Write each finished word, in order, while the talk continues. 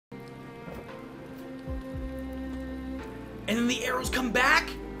And then the arrows come back?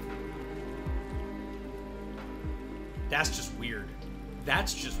 That's just weird.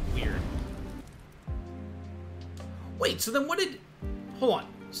 That's just weird. Wait, so then what did... Hold on.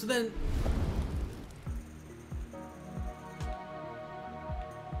 So then...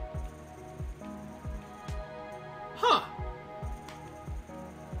 Huh.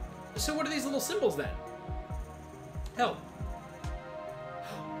 So what are these little symbols then? Help.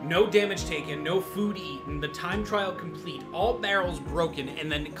 No damage taken, no food eaten, the time trial complete, all barrels broken,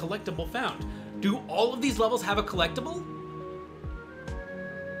 and then collectible found. Do all of these levels have a collectible?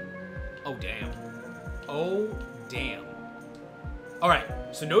 Oh, damn. Oh, damn. Alright,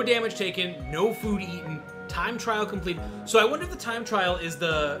 so no damage taken, no food eaten, time trial complete. So I wonder if the time trial is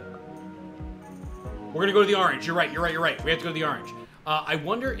the... We're gonna go to the orange. You're right, you're right, you're right. We have to go to the orange. I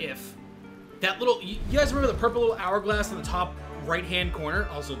wonder if that little... You guys remember the purple little hourglass in the top right-hand corner?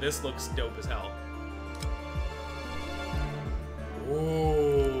 Also, this looks dope as hell.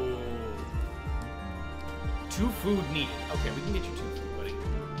 Whoa. 2 food needed. Okay, we can get you 2 food, buddy.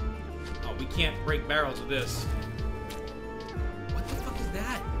 Oh, we can't break barrels with this. What the fuck is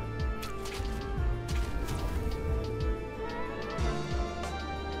that?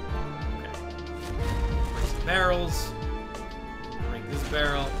 Okay. Break some barrels. Break this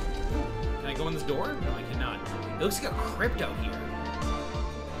barrel. Can I go in this door? No, I cannot. It looks like a crypt out here.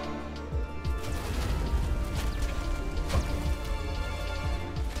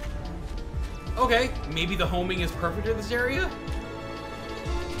 Okay, maybe the homing is perfect in this area?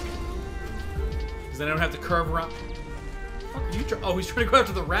 Because then I don't have to curve around. Fuck are you oh, he's trying to go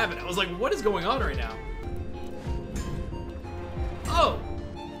after the rabbit. I was like, what is going on right now? Oh!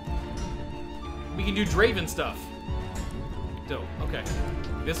 We can do Draven stuff. Dope, okay.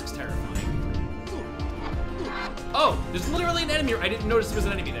 This looks terrifying. Oh, there's literally an enemy. I didn't notice there was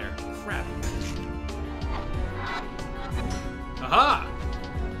an enemy there. Crap. Aha!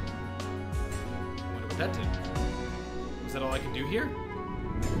 I wonder what that did. Is that all I can do here?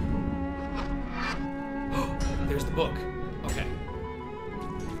 Oh, there's the book. Okay.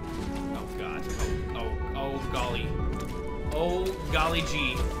 Oh, God. Oh, golly. Oh, golly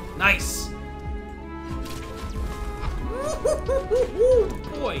gee. Nice!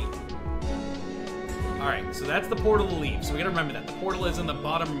 Boy. Alright, so that's the portal to leave. So we gotta remember that. The portal is in the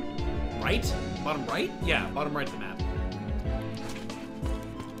bottom right? Bottom right? Yeah, bottom right of the map.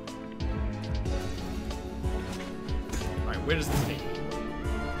 Alright, where does this take me?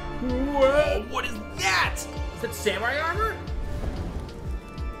 Whoa, what is that? Is that samurai armor?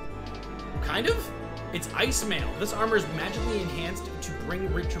 Kind of? It's ice mail. This armor is magically enhanced to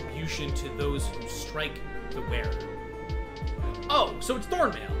bring retribution to those who strike the wearer. Oh, so it's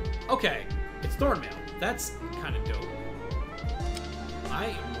thorn mail. Okay, it's thorn mail. That's kind of dope. I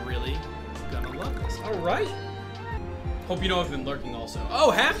am really gonna love this. All right. Hope you know I've been lurking also.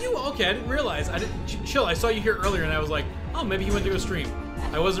 Oh, have you? Okay, I didn't realize. I didn't chill. I saw you here earlier, and I was like, oh, maybe you went through a stream.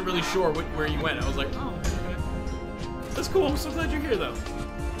 I wasn't really sure where you went. I was like, oh, okay. That's cool. I'm so glad you're here, though.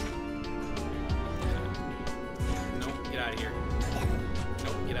 Nope, get out of here.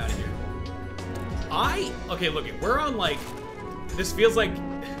 Nope, get out of here. Okay, look, we're on like. This feels like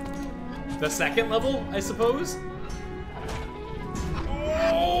the second level, I suppose.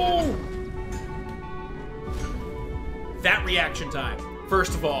 Oh! That reaction time.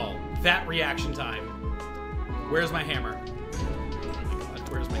 First of all, that reaction time. Where's my hammer? Oh my God,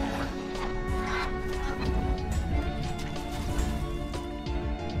 where's my hammer?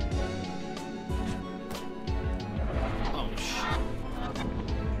 Oh, shit.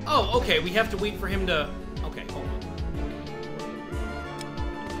 Oh, okay, we have to wait for him to... Okay, hold on.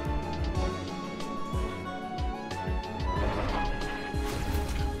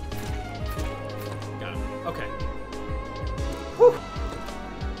 Okay. Whew.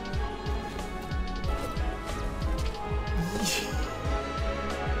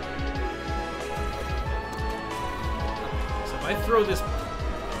 So if I throw this...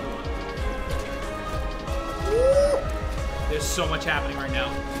 There's so much happening right now.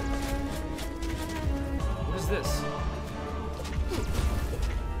 What is this?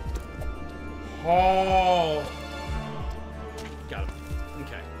 Oh. Got it.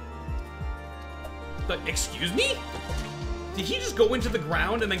 Okay. But, excuse me? Did he just go into the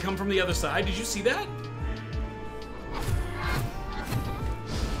ground and then come from the other side? Did you see that?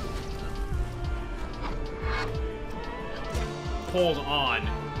 Hold on.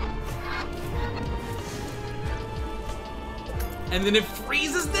 And then it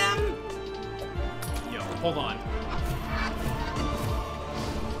freezes them? Yo, hold on.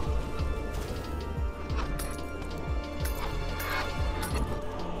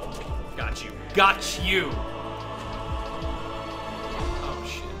 Got you. Got you.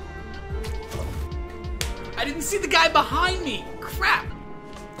 I didn't see the guy behind me. Crap.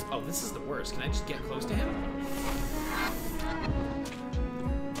 Oh, this is the worst. Can I just get close to him?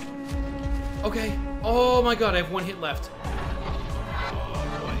 Okay. Oh my god, I have 1 hit left. Oh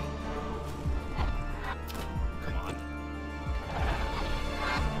boy. Come on.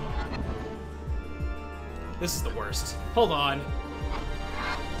 This is the worst. Hold on.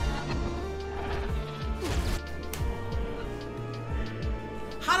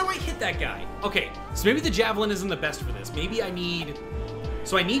 How do I hit that guy? Okay, so maybe the javelin isn't the best for this. Maybe I need...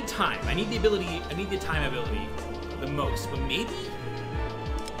 So I need time. I need the ability, I need the time ability the most. But maybe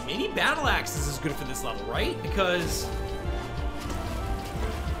Battle Axe is good for this level, right? Because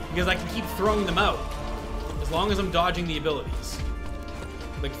I can keep throwing them out. As long as I'm dodging the abilities.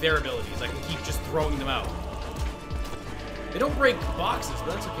 Like their abilities. I can keep just throwing them out. They don't break boxes,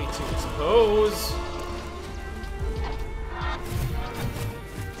 but that's okay too, I suppose.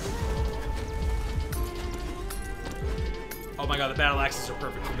 Oh my god, the battle axes are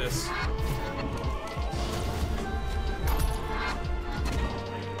perfect for this.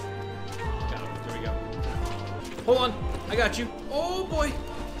 Got him. There we go. Hold on. I got you. Oh boy.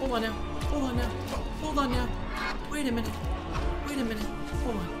 Hold on now. Hold on now. Hold on now. Wait a minute. Wait a minute.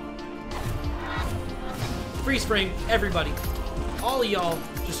 Hold on. Freeze frame, everybody. All of y'all,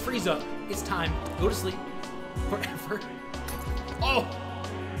 just freeze up. It's time. Go to sleep. Forever. Oh!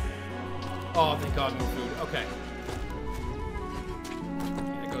 Oh, thank god, no food. Okay.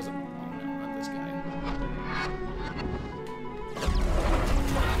 Yeah, it goes up. Oh no, not this guy.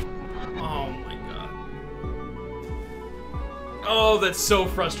 Oh my god. Oh, that's so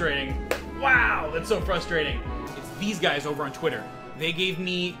frustrating. Wow, that's so frustrating. It's these guys over on Twitter. They gave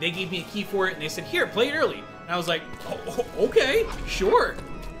me a key for it, and they said, "Here, play it early." And I was like, "Oh, okay, sure."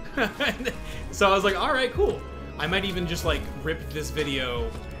 So I was like, "All right, cool." I might even just like rip this video,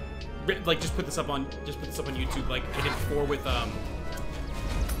 like just put this up on YouTube, like I did before with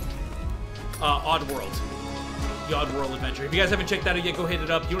Oddworld, the Oddworld adventure. If you guys haven't checked that out yet, go hit it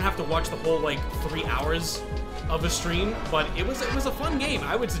up. You don't have to watch the whole like 3 hours of a stream, but it was a fun game.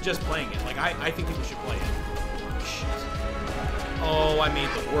 I would suggest playing it. Like I think people should play it. Oh shit. Oh, I made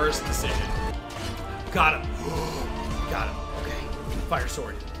the worst decision. Got him. Got him. Okay. Fire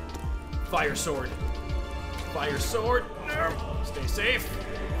sword. Fire sword. Fire sword. No. Stay safe.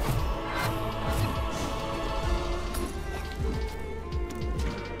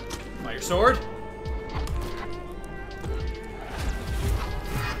 Fire sword.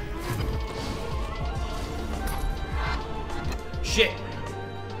 Shit.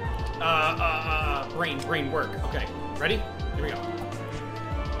 Brain work. Okay. Ready? Here we go.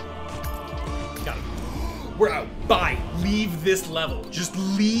 Got him. We're out. Bye. Leave this level. Just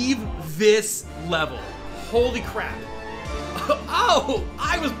leave this level. Holy crap. Oh!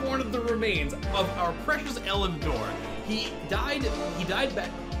 I was born of the remains of our precious Elendor. He died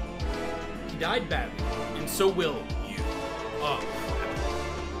badly. He died badly. And so will you. Oh, crap.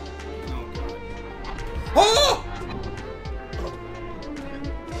 Oh, God. Oh!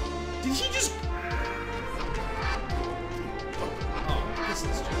 Did he just... Oh, this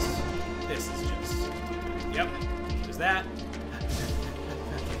is just... Yep. There's that.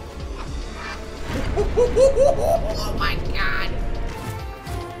 Oh my god!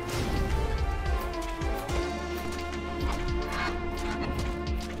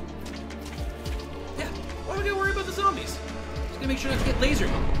 Yeah, why do we gotta worry about the zombies? Just gonna make sure not to get lasered.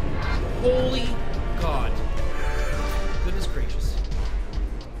 Holy god. Goodness gracious.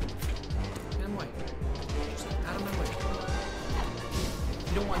 Get out of my way. Just out of my way.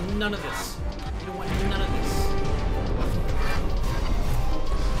 You don't want none of this. You don't want none of this.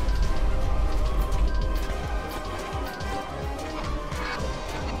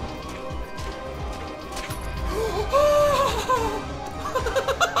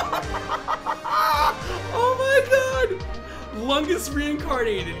 Oh my god! Lungus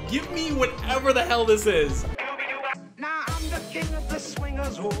reincarnated. Give me whatever the hell this is. Now I'm the king of the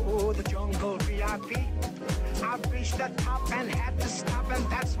swingers, oh, the jungle VIP. I've reached the top and had to stop, and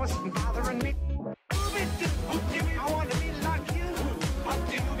that's what's bothering me. I want to